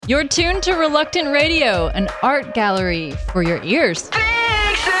You're tuned to Reluctant Radio, an art gallery for your ears. The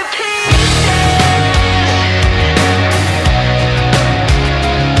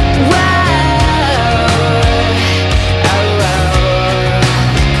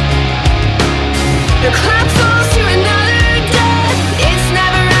clock falls to another death. It's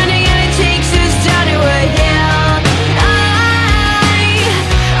never ending and it takes us down to a hill.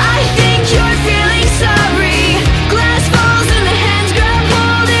 I think you're feeling sorry. Glass falls and the hands grab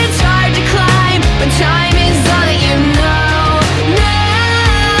hold. It's hard to climb, but time is all that you know.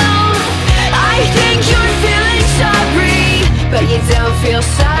 Now I think you're feeling sorry, but you don't feel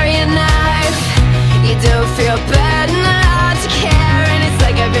sorry enough. You don't feel bad enough to care, and it's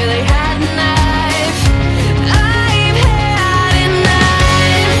like I've really had enough.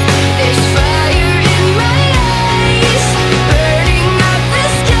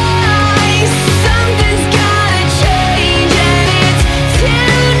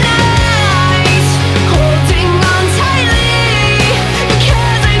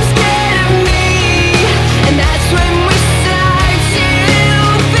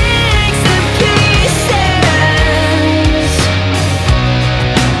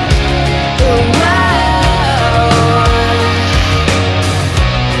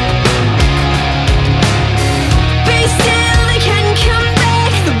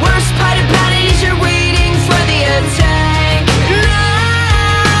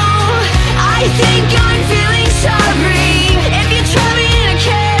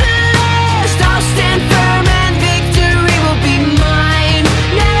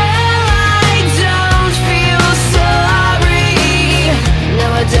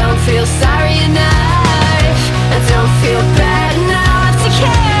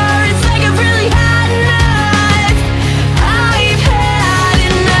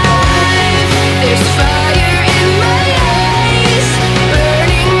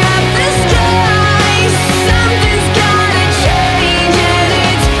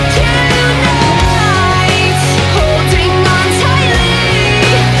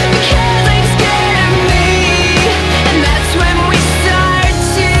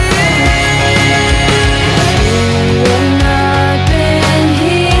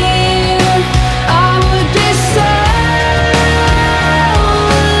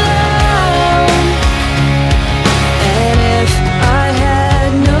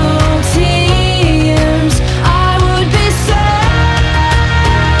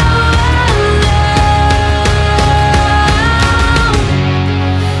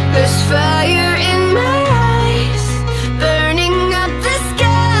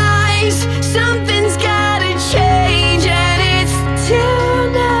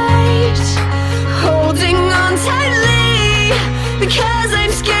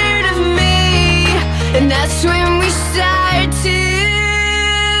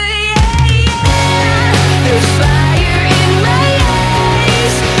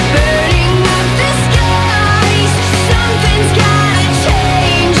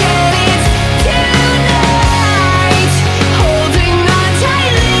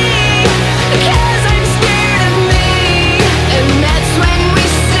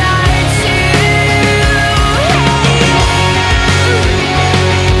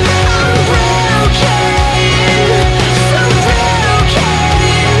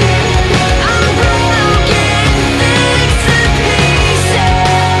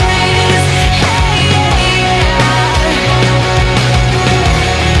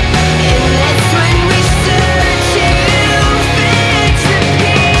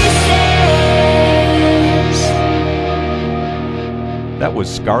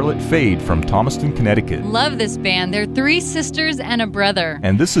 Scarlet Fade from Thomaston, Connecticut. Love this band. They're three sisters and a brother.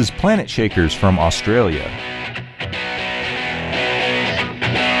 And this is Planet Shakers from Australia.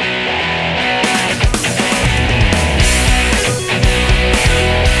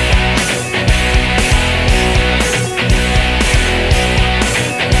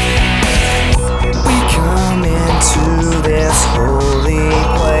 We come into this holy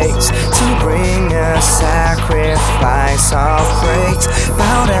place to bring a sacrifice of praise.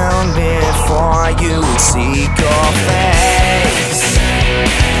 Bow down before you and seek your face.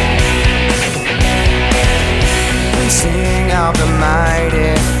 And sing out the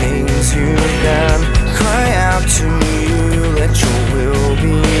mighty things you've done. Cry out to you, let your will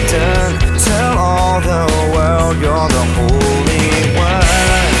be done. Tell all the world you're the Holy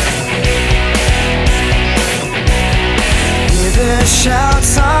One. Hear the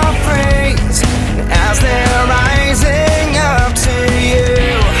shouts of praise as they're rising up to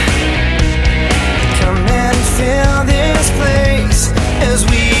you. Come and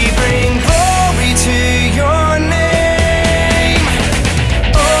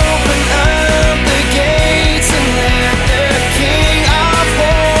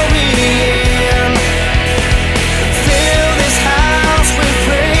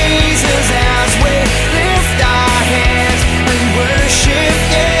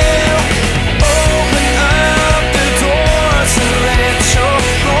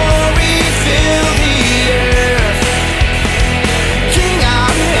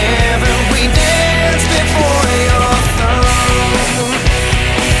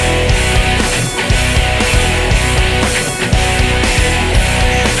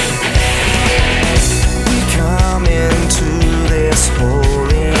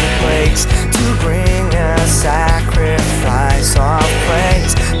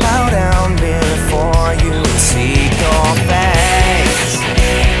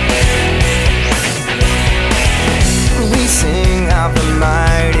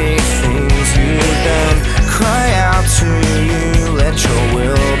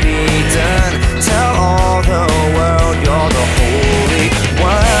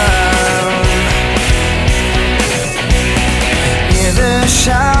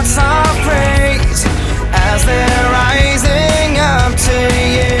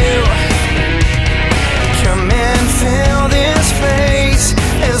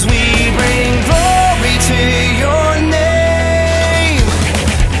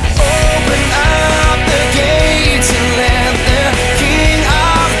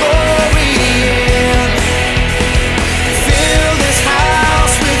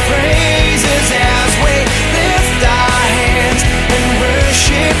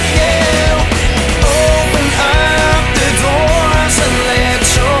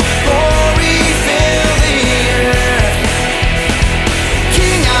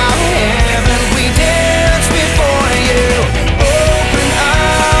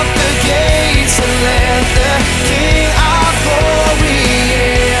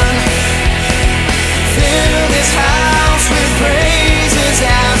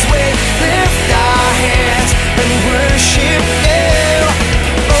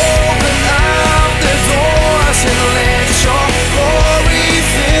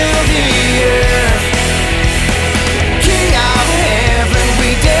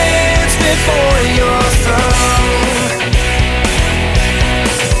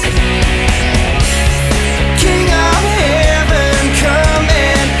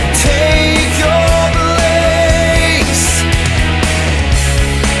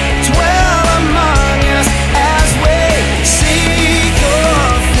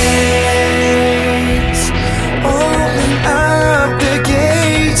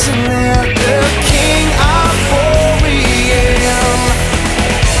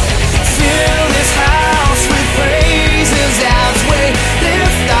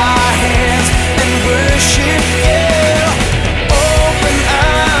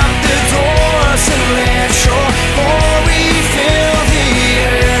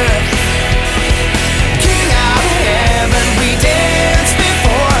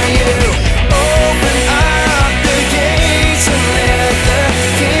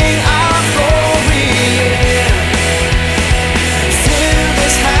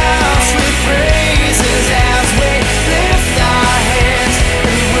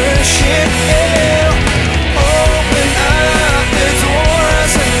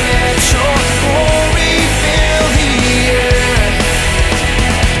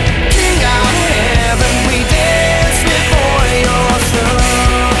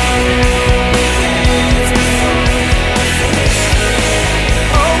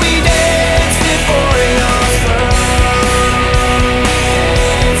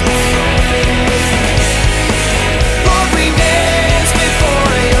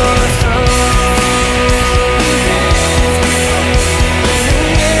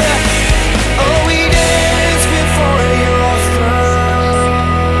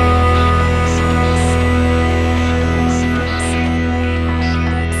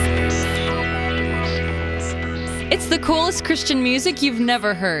Music you've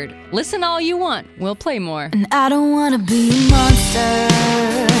never heard. Listen all you want. We'll play more. And I don't wanna be a monster.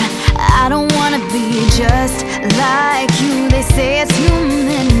 I don't wanna be just like you. They say it's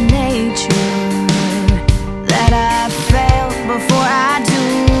human nature that I fail before I do.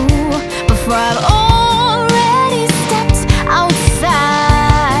 Before I've already stepped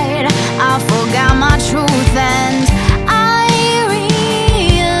outside, I forgot my truth and I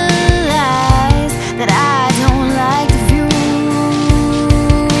realize that I don't like the view.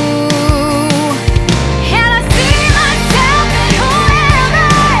 And I see myself and who am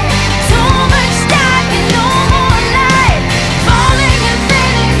I? So much dark and no more light. Falling and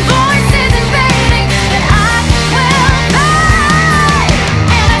fading, voices invading, but I will fight.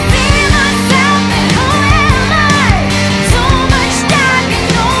 And I see myself and who am I? So much dark and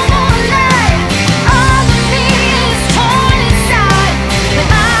no more light. All of me is torn inside, but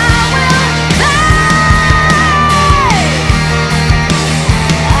I will fight.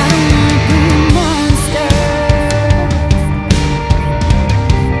 I don't wanna be a monster.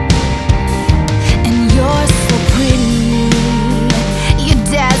 And you're so pretty. You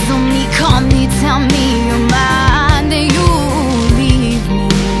dazzle me, calm me, tell me you're mine. Then you leave me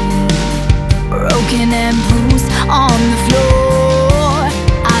broken and bruised on the floor.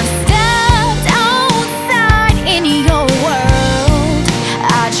 I've stepped outside in your world.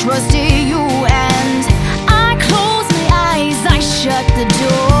 I trusted you and I closed my eyes, I shut the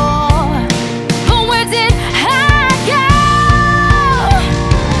door. But where did I go?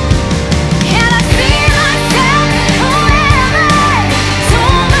 And I see myself and who am I? So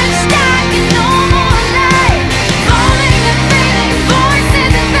much dark and no more light. Falling and fading,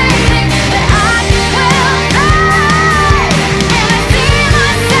 voices invading, but I will fight. And I see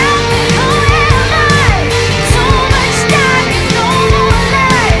myself and who am I? So much dark and no more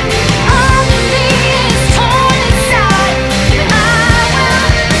light. All of me is torn inside, but I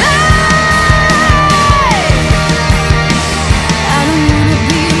will fight. I don't wanna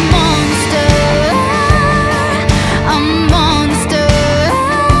be a monster. A monster.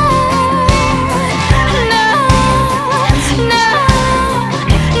 No, no,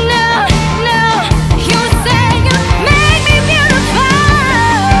 no, no. You say you make me beautiful.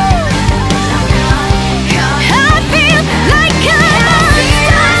 I feel like a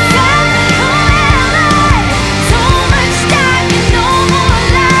monster. So much dark and no more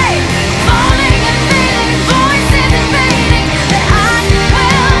light. Falling and fading, voices invading, but I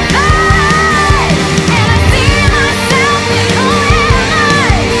will fight. And I see myself and who am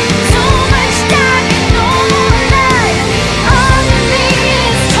I? So much dark and no more light. All of me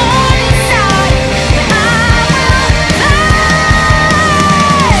is torn inside, but I will fight.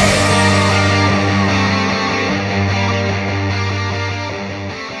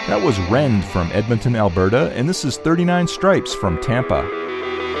 That was Rend from Edmonton, Alberta, and this is 39 Stripes from Tampa.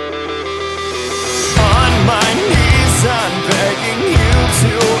 On my knees, I'm begging you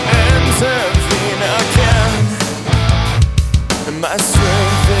to intervene again. And my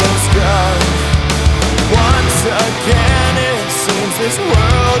strength is gone. Once again, it seems this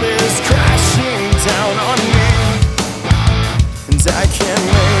world is crashing down on me, and I can't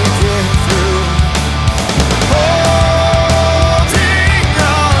make it through. Holding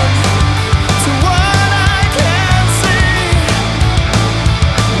on to what I can't see,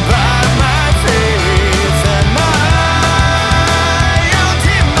 by my faith and my own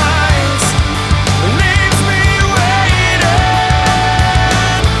demise leaves me waiting.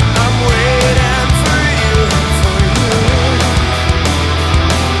 I'm waiting for you, for you.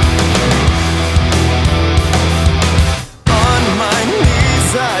 On my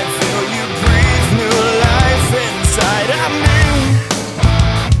knees,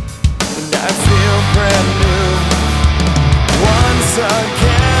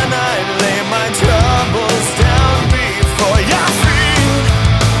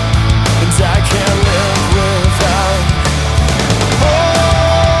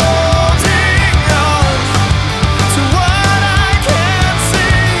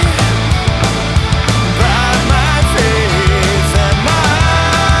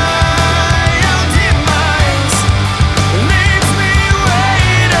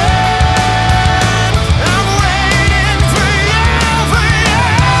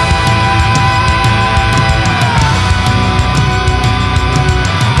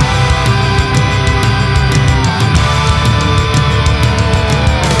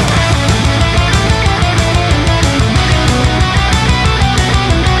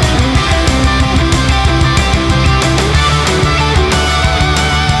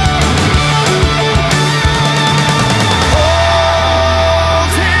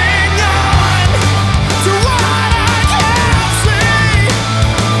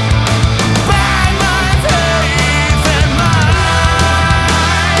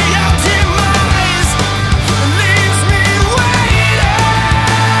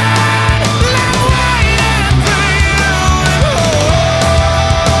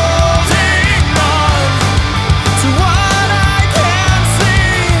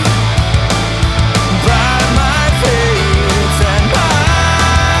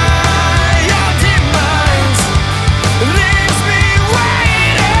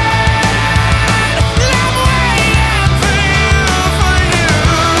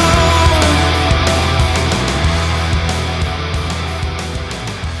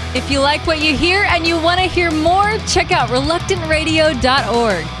 If you like what you hear and you want to hear more, check out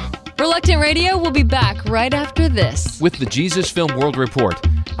reluctantradio.org. Reluctant Radio will be back right after this. With the Jesus Film World Report,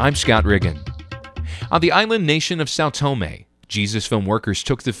 I'm Scott Riggin. On the island nation of Sao Tome, Jesus Film workers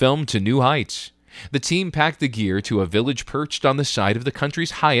took the film to new heights. The team packed the gear to a village perched on the side of the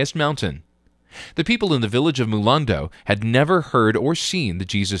country's highest mountain. The people in the village of Mulando had never heard or seen the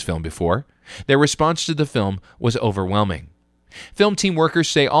Jesus Film before. Their response to the film was overwhelming. Film team workers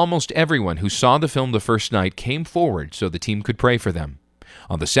say almost everyone who saw the film the first night came forward so the team could pray for them.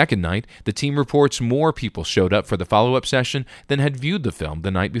 On the second night, the team reports more people showed up for the follow-up session than had viewed the film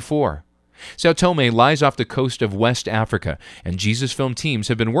the night before. Sao Tome lies off the coast of West Africa, and Jesus Film teams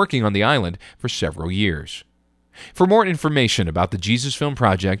have been working on the island for several years. For more information about the Jesus Film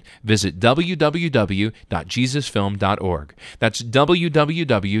Project, visit www.jesusfilm.org. That's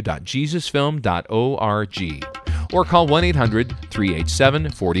www.jesusfilm.org. Or call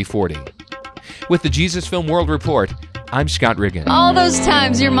 1-800-387-4040. With the Jesus Film World Report, I'm Scott Riggin. All those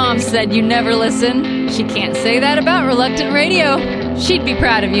times your mom said you never listen, she can't say that about Reluctant Radio. She'd be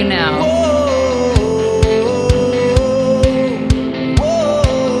proud of you now.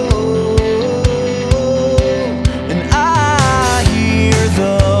 And I hear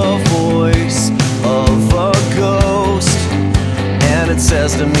the voice of a ghost, and it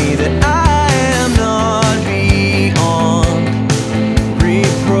says to me that I am not beyond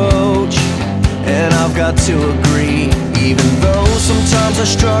reproach, and I've got to agree. Even though sometimes I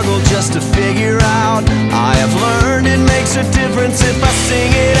struggle just to figure out, I have learned it makes a difference if I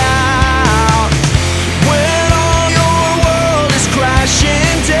sing it out. When all your world is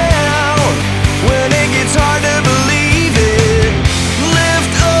crashing down, when it gets hard to believe it,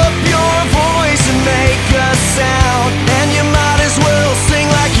 lift up your voice and make a sound, and you might as well sing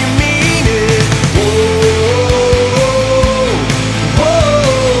like you mean it. Whoa, whoa.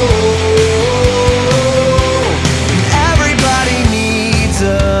 Everybody needs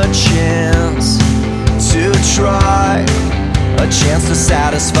a chance to try, a chance to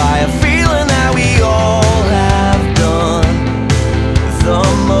satisfy a feeling that we all have done the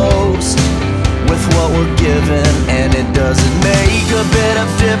most with what we're given, and it doesn't make a bit of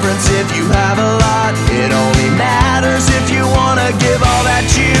difference if you have a lot. It only matters if you wanna give all that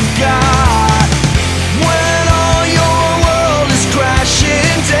you've got. When all your world is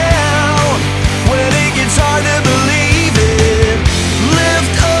crashing down, when it gets hard to believe it,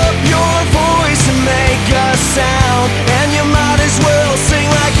 lift up your voice and make a sound, and you might as well sing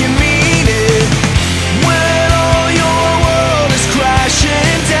like you mean it. When all your world is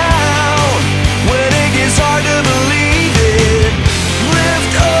crashing down, when it gets hard to believe it,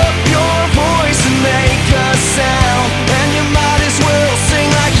 lift up your voice and make a sound, and you might as well sing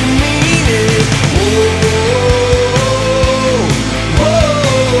like you mean it. Whoa,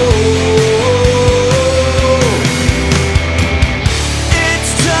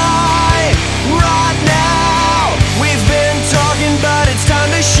 it's time right now. We've been talking, but it's time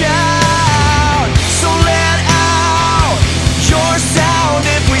to shout. So let out your sound.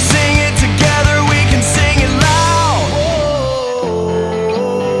 If we sing it together, we can sing it loud.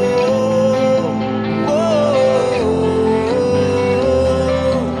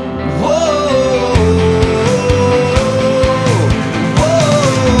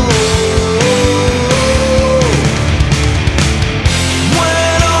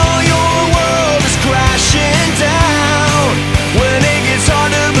 When all your world is crashing down, when it gets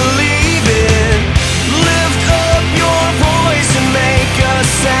hard to believe it, lift up your voice and make a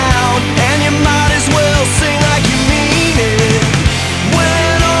sound, and you might as well sing like you mean it.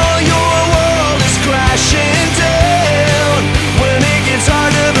 When all your world is crashing down, when it gets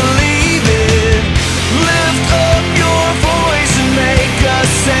hard to believe it, lift up your voice and make a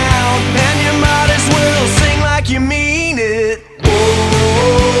sound, and you might as well sing like you mean it.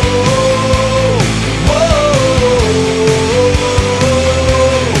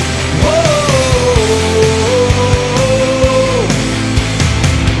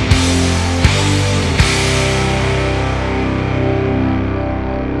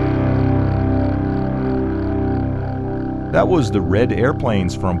 That was the Red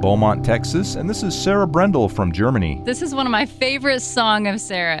Airplanes from Beaumont, Texas, and this is Sarah Brendel from Germany. This is one of my favorite songs of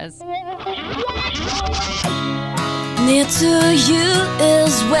Sarah's. Near to you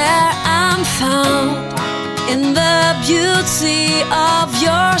is where I'm found, in the beauty of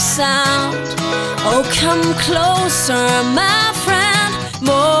your sound. Oh, come closer, my friend,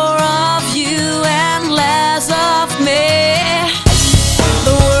 more of you and less of me.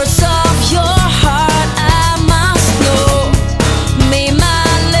 The words of your heart I must know. May my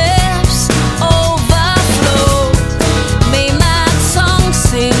lips overflow, may my tongue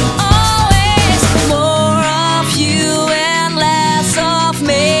sing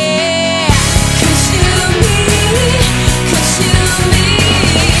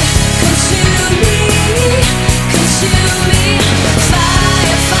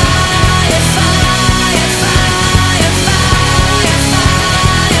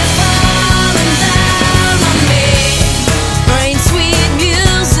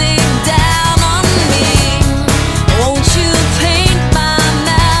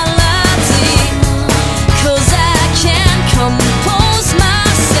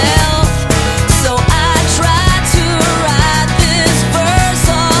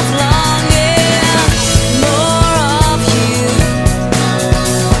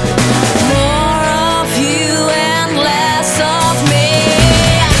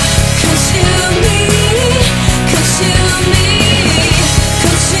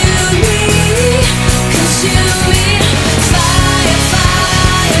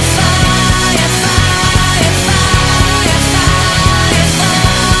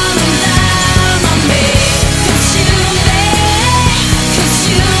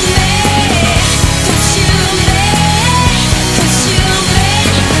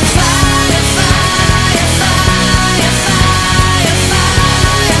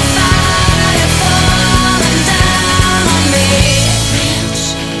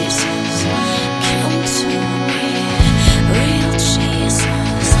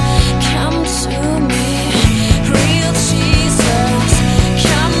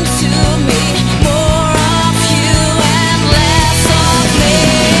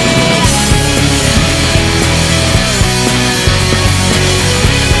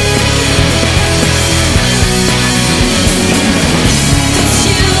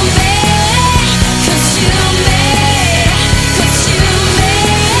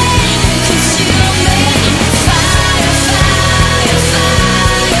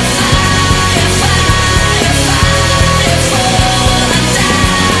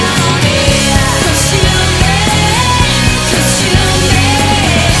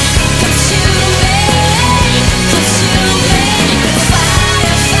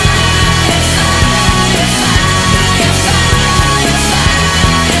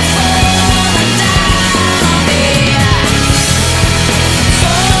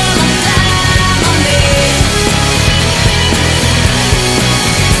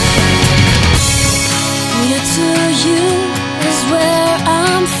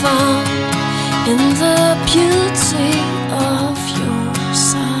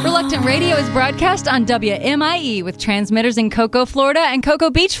Reluctant Radio is broadcast on WMIE with transmitters in Cocoa, Florida and Cocoa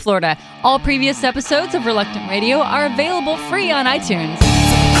Beach, Florida. All previous episodes of Reluctant Radio are available free on iTunes.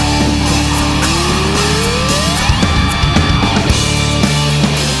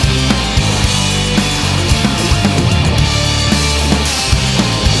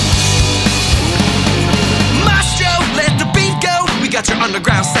 Got your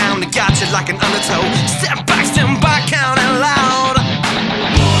underground sound, it got you like an undertow. Step back, counting loud.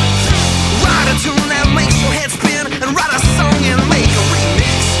 Write a tune that makes your head spin, and write a song and make a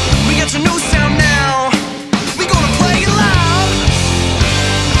remix. We got your new sound now, we gonna play it loud.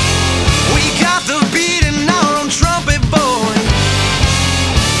 We got the beating on trumpet boy.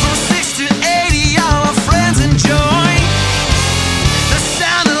 From 6 to 80, all our friends enjoy the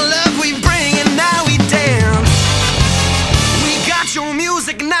sound of love we bring, and now we dance. Your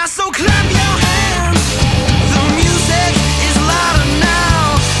music now, so clap your hands. The music is louder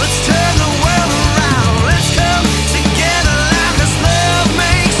now. Let's turn the world around. Let's come together like this. Love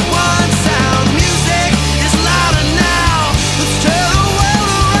makes one sound. Music is louder now. Let's turn the world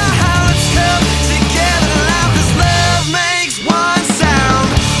around. Let's come together like this. Love makes one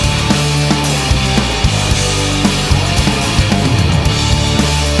sound.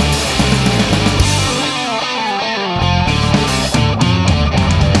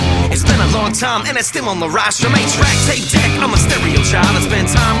 Long time and it's still on the rise. From 8-track, tape deck, I'm a stereo child. It's been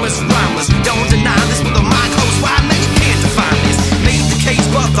timeless, rhymeless. Don't deny this with a mind closed wide. Man, you can't define this. Made the cage,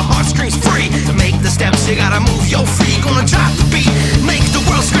 but the heart screams free. Make the steps, you gotta move your feet. Gonna drop the beat, make the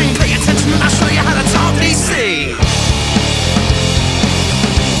world scream. Pay attention and I'll show you how to talk DC.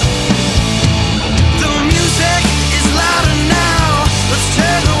 The music is louder now. Let's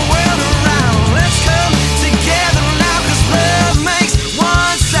turn the world around. Let's come together now, cause love makes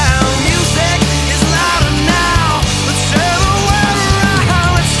one sound.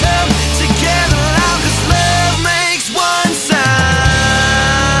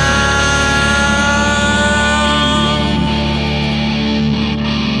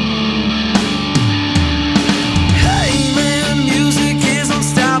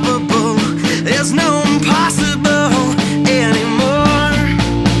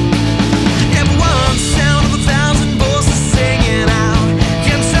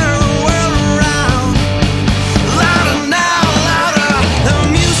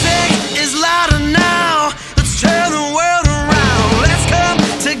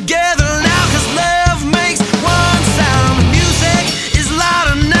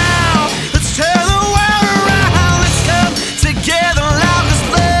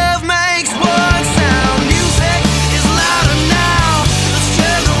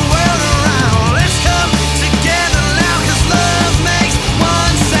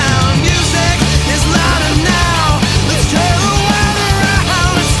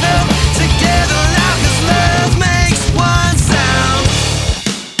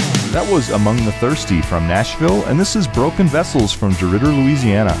 Was Among the Thirsty from Nashville, and this is Broken Vessels from DeRidder,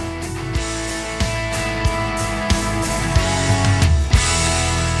 Louisiana.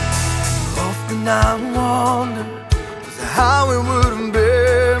 Often I wonder how it would have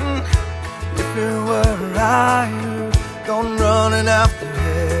been if it were I who'd gone running after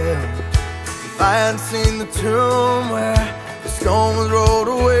him. If I had seen the tomb where the stone was rolled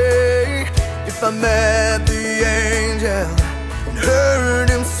away, if I met the angel and heard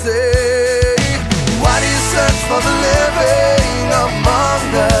him say, why do you search for the living among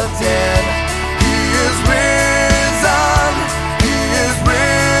the dead? He is risen, he is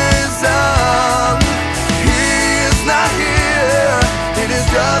risen. He is not here, it is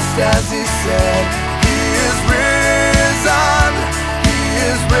just as he said. He is risen, he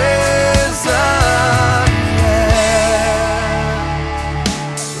is risen, yeah.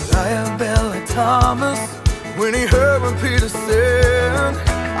 But I am Billy Thomas when he heard what Peter said.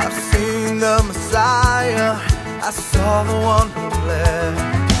 I've seen the Messiah, I saw the one who bled.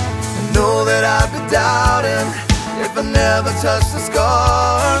 I know that I'd be doubting if I never touched the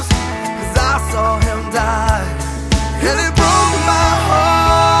scars, 'cause I saw him die, and it broke my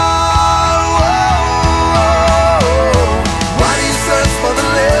heart. Whoa, whoa, whoa. Why do you search for the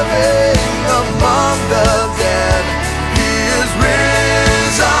living among the dead? He is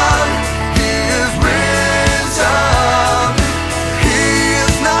risen, he is risen. He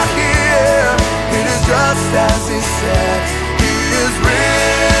is not here, it is just as he said. He is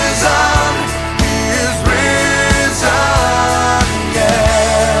risen, he is risen, yeah.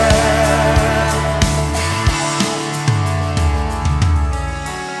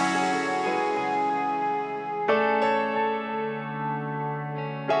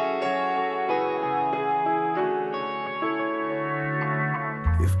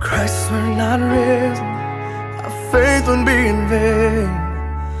 If Christ were not risen, our faith would be in vain,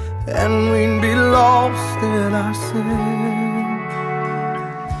 and we'd be lost in our sin.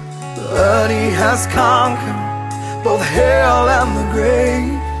 But he has conquered both hell and the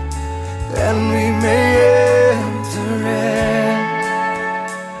grave, and we may enter in.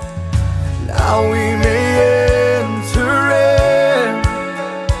 Now we may enter in.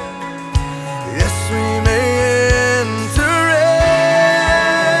 Yes, we may enter in.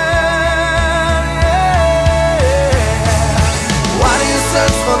 Yeah. Why do you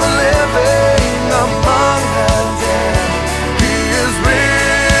search for the living among the dead? He is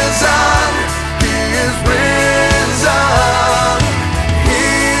risen. He is risen. He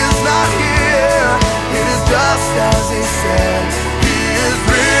is not here. It is just as he said. He is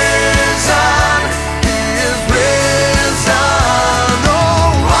risen. He is risen. Oh,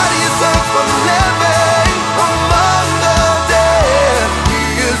 why do you search for the living among the dead? He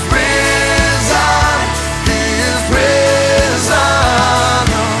is risen. He is risen.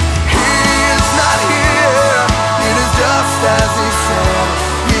 He is not here. It is just as he said.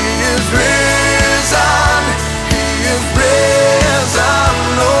 He is risen. He is risen.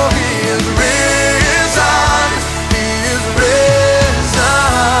 Oh, he is risen. He is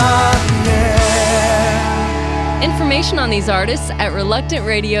risen. Yeah. Information on these artists at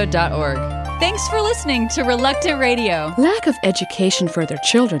reluctantradio.org. Thanks for listening to Reluctant Radio. Lack of education for their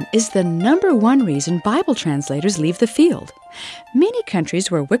children is the number one reason Bible translators leave the field. Many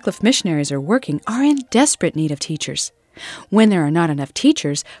countries where Wycliffe missionaries are working are in desperate need of teachers. When there are not enough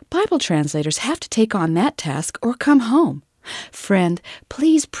teachers, Bible translators have to take on that task or come home. Friend,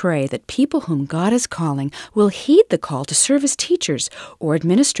 please pray that people whom God is calling will heed the call to serve as teachers or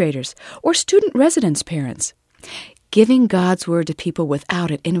administrators or student residence parents. Giving God's Word to people without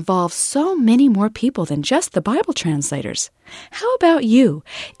it involves so many more people than just the Bible translators. How about you?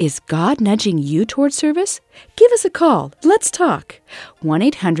 Is God nudging you toward service? Give us a call. Let's talk.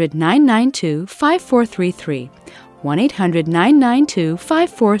 1-800-992-5433.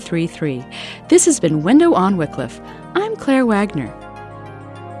 1-800-992-5433. This has been Window on Wycliffe. I'm Claire Wagner.